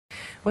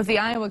With the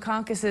Iowa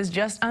caucuses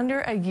just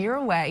under a year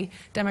away,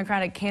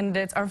 Democratic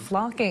candidates are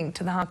flocking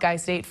to the Hawkeye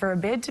State for a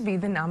bid to be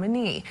the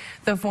nominee.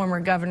 The former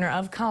governor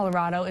of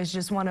Colorado is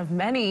just one of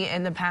many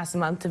in the past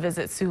month to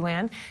visit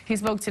Siouxland. He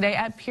spoke today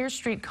at Pierce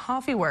Street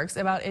Coffee Works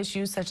about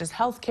issues such as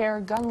health care,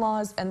 gun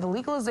laws, and the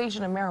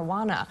legalization of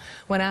marijuana.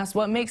 When asked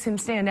what makes him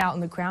stand out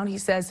in the crowd, he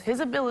says his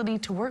ability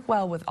to work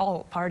well with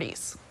all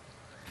parties.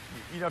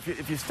 You know,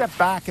 if you step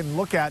back and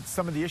look at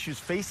some of the issues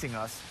facing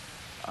us,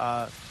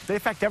 they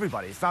affect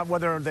everybody. It's not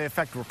whether they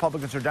affect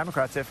Republicans or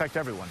Democrats, they affect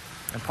everyone.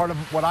 And part of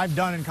what I've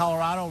done in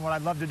Colorado and what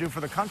I'd love to do for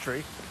the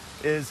country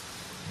is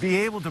be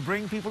able to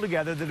bring people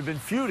together that have been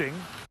feuding.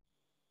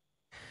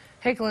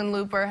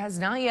 Hickenlooper has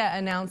not yet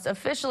announced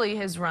officially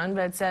his run,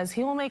 but says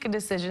he will make a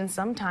decision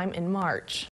sometime in March.